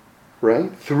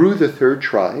 right? Through the third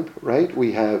tribe, right?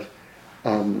 We have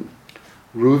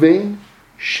Reuven,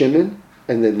 Shimon,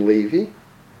 and then Levi,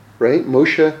 right?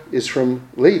 Moshe is from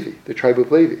Levi, the tribe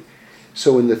of Levi.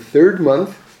 So in the third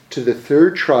month, to the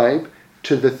third tribe,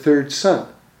 to the third son,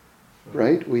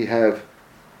 right? We have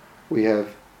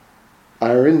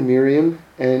Aaron, Miriam,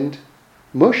 and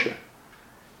Moshe.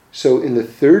 So in the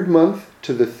third month,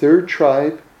 to the third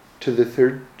tribe, to the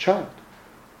third child,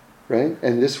 right?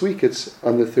 And this week it's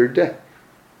on the third day,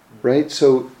 right?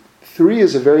 So 3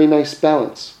 is a very nice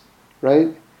balance,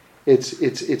 right?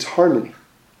 It's harmony.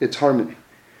 It's harmony.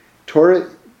 Torah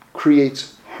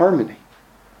creates harmony.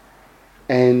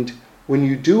 And when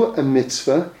you do a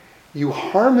mitzvah, you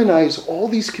harmonize all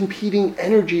these competing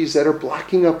energies that are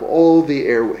blocking up all the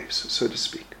airwaves, so to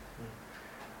speak.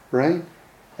 Right?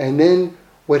 And then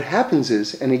what happens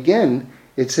is, and again,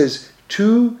 it says,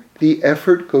 to the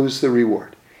effort goes the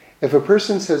reward. If a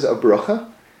person says a bracha,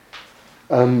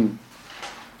 and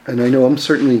I know I'm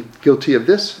certainly guilty of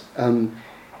this, and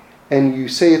you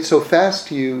say it so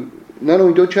fast, you not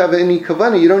only don't you have any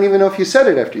kavanah, you don't even know if you said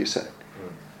it after you said it.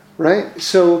 Right?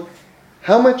 So,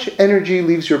 how much energy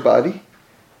leaves your body?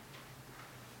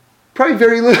 Probably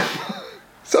very little.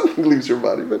 Something leaves your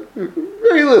body, but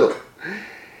very little.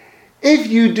 If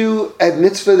you do a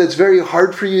mitzvah that's very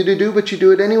hard for you to do, but you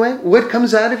do it anyway, what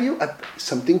comes out of you?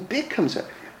 Something big comes out of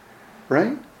you.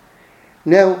 Right?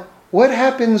 Now, what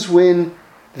happens when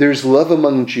there's love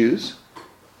among Jews?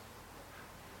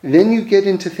 Then you get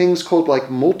into things called like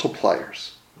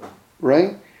multipliers.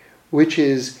 Right? Which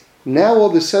is, now all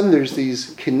of a sudden there's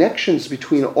these connections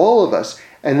between all of us,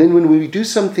 and then when we do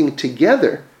something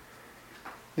together,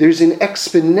 there's an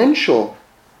exponential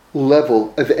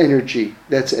level of energy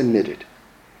that's emitted.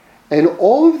 And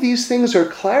all of these things are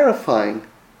clarifying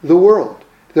the world.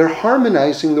 They're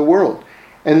harmonizing the world.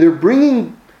 And they're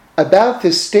bringing about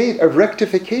this state of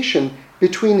rectification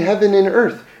between heaven and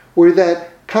earth, where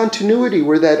that continuity,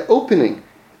 where that opening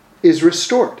is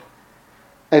restored.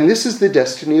 And this is the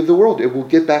destiny of the world. It will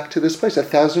get back to this place,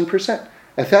 1,000%.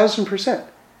 1,000%.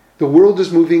 The world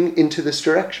is moving into this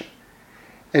direction.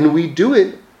 And we do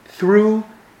it through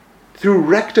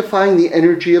rectifying the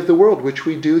energy of the world, which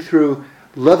we do through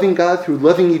loving God, through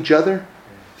loving each other,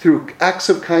 through acts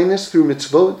of kindness, through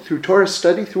mitzvot, through Torah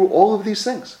study, through all of these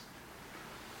things.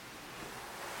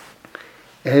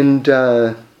 And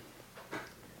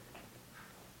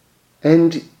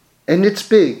it's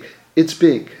big. It's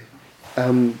big.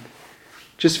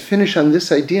 Just finish on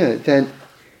this idea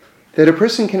that a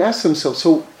person can ask themselves,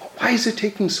 so why is it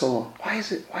taking so long? Why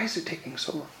is it taking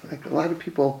so long? Like, a lot of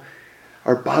people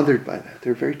are bothered by that.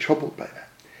 They're very troubled by that.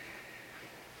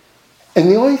 And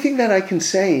the only thing that I can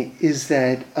say is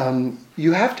that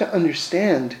you have to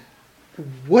understand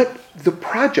what the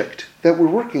project that we're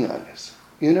working on is.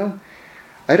 You know,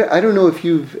 I don't know if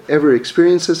you've ever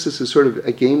experienced this. This is sort of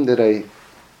a game that I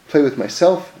play with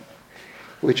myself,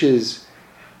 which is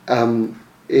I'll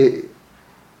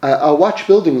watch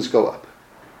buildings go up.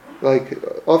 Like,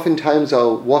 oftentimes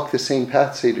I'll walk the same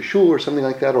path, say to shul or something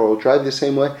like that, or I'll drive the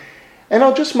same way, and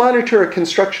I'll just monitor a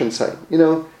construction site. You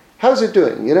know, how's it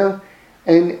doing? You know,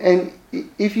 and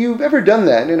if you've ever done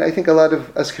that, and I think a lot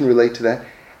of us can relate to that,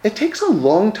 it takes a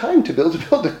long time to build a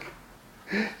building.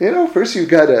 You know, first you've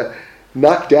got to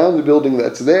knock down the building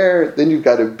that's there, then you've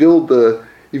got to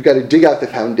dig out the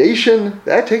foundation.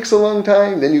 That takes a long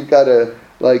time. Then you've got to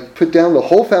put down the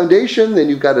whole foundation. Then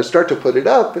you've got to start to put it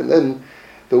up, and then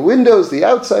the windows, the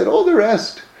outside, all the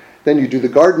rest. Then you do the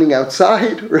gardening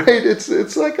outside, right? It's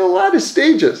like a lot of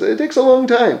stages. It takes a long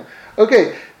time.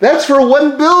 Okay, that's for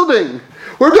one building.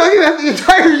 We're talking about the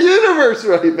entire universe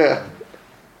right now.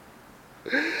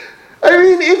 I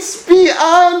mean, it's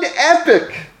beyond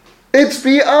epic. It's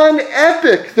beyond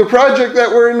epic, the project that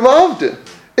we're involved in.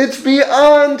 It's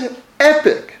beyond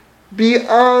epic.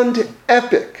 Beyond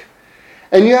epic.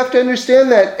 And you have to understand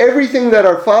that everything that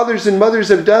our fathers and mothers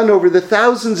have done over the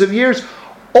thousands of years,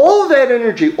 all that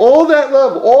energy, all that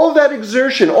love, all that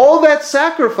exertion, all that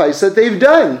sacrifice that they've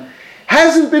done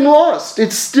hasn't been lost.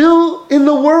 It's still in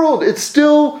the world. It's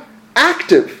still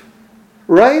active,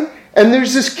 right? And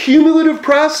there's this cumulative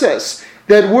process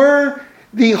that we're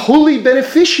the holy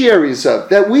beneficiaries of,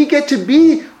 that we get to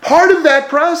be part of that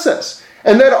process,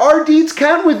 and that our deeds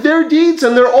count with their deeds,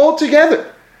 and they're all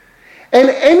together. And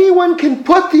anyone can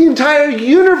put the entire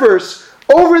universe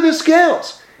over the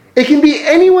scales. It can be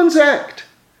anyone's act,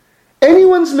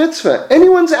 anyone's mitzvah,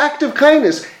 anyone's act of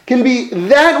kindness can be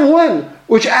that one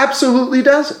which absolutely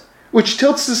does it, which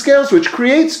tilts the scales, which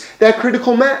creates that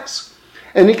critical mass.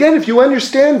 And again, if you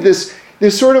understand this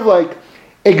sort of like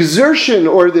exertion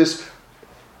or this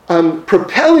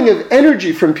propelling of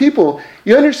energy from people,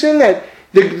 you understand that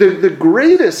the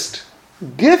greatest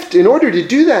gift in order to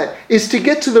do that is to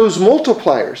get to those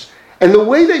multipliers. And the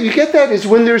way that you get that is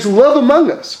when there's love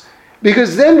among us.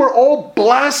 Because then we're all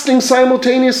blasting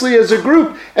simultaneously as a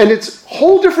group, and it's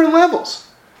whole different levels.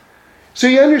 So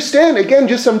you understand, again,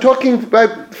 I'm talking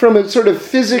from a sort of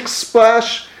physics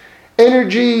 /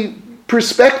 energy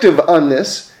perspective on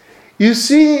this. You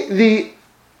see the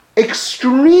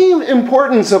extreme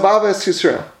importance of Ahavas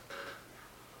Yisrael,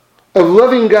 of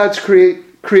loving God's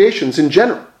creations in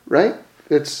general, right?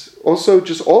 It's also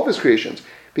just all of his creations,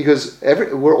 because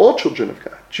we're all children of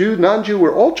God. Jew, non-Jew,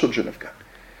 we're all children of God.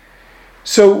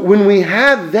 So when we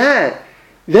have that,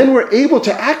 then we're able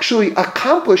to actually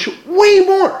accomplish way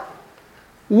more,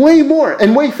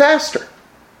 and way faster.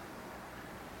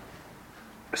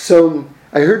 So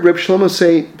I heard Reb Shlomo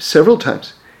say several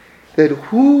times that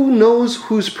who knows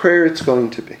whose prayer it's going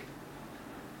to be.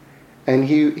 And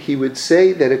he would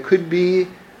say that it could be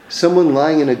someone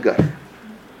lying in a gutter.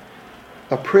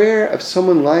 A prayer of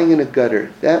someone lying in a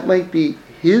gutter, that might be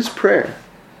his prayer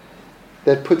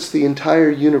that puts the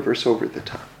entire universe over the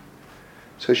top.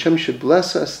 So Hashem should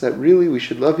bless us, that really we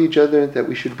should love each other, that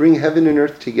we should bring heaven and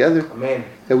earth together. Amen.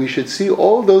 That we should see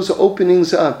all those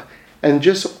openings up and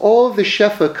just all of the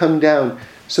shefa come down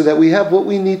so that we have what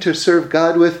we need to serve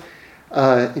God with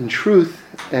in truth,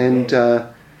 and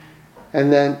that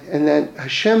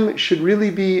Hashem should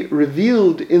really be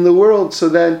revealed in the world so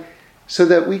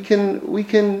that we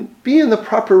can be in the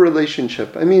proper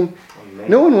relationship. I mean,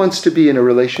 no one wants to be in a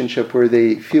relationship where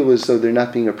they feel as though they're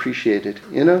not being appreciated,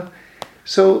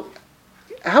 So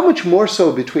how much more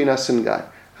so between us and God?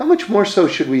 How much more so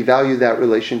should we value that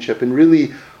relationship and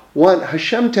really want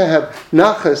Hashem to have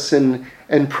nachas and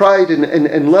pride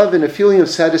and love and a feeling of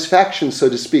satisfaction, so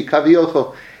to speak,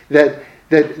 kaviyocho, that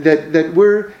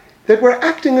we're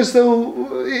acting as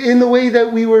though in the way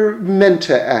that we were meant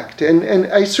to act. And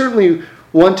I certainly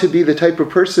want to be the type of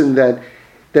person that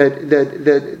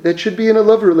should be in a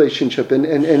love relationship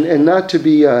and not to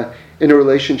be in a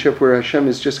relationship where Hashem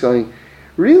is just going,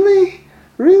 really?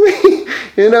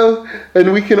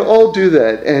 And we can all do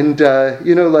that. And,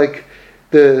 like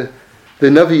the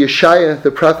Navi Yeshaya,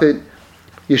 the prophet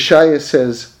Yeshaya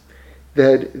says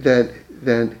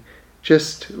that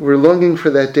just we're longing for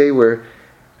that day where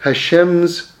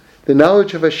the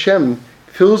knowledge of Hashem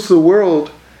fills the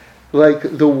world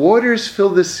like the waters fill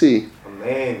the sea.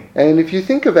 Amen. And if you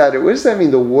think about it, what does that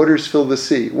mean, the waters fill the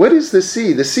sea? What is the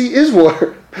sea? The sea is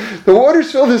water. The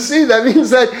waters fill the sea. That means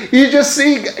that you just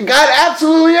see God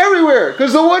absolutely everywhere,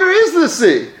 because the water is the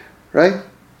sea. Right?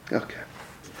 Okay.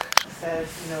 It says,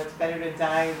 it's better to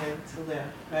die than to live,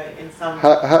 right? In some.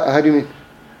 How do you mean?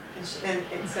 It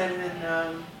says in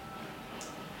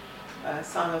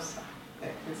Song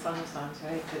of Songs,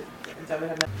 right?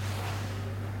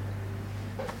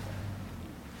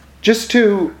 Just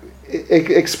to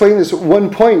explain this one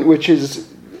point, which is,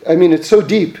 it's so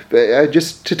deep, but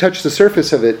just to touch the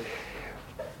surface of it,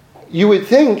 you would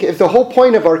think if the whole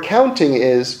point of our counting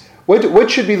is,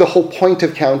 what should be the whole point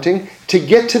of counting? To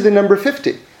get to the number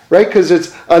 50, right? Because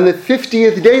it's on the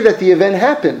 50th day that the event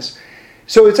happens.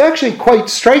 So it's actually quite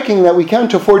striking that we count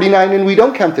to 49 and we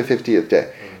don't count the 50th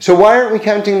day. So why aren't we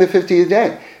counting the 50th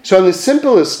day? So on the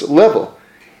simplest level,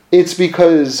 it's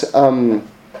because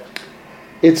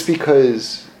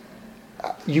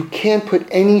you can't put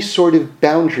any sort of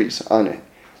boundaries on it,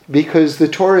 because the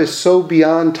Torah is so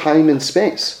beyond time and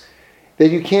space that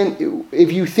you can't.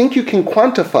 If you think you can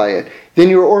quantify it, then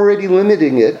you're already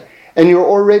limiting it, and you're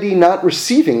already not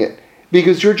receiving it,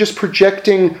 because you're just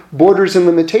projecting borders and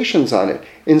limitations on it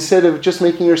instead of just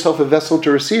making yourself a vessel to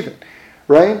receive it,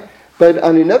 right? But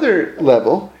on another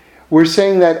level, we're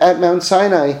saying that at Mount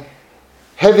Sinai,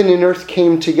 heaven and earth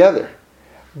came together.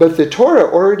 But the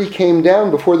Torah already came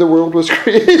down before the world was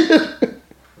created.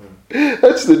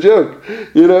 That's the joke,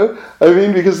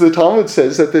 because the Talmud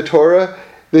says that the Torah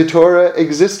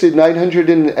existed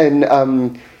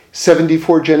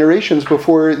 974 generations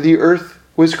before the earth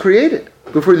was created,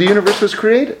 before the universe was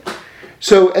created.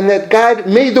 So, and that God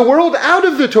made the world out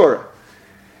of the Torah.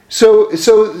 So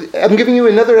I'm giving you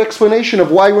another explanation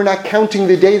of why we're not counting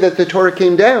the day that the Torah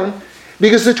came down,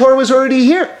 because the Torah was already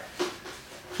here.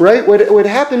 Right? What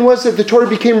happened was that the Torah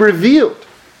became revealed.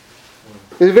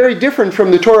 It's very different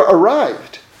from the Torah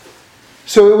arrived.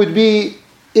 So it would be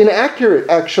inaccurate,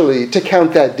 actually, to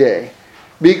count that day,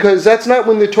 because that's not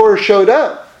when the Torah showed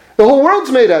up. The whole world's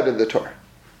made out of the Torah.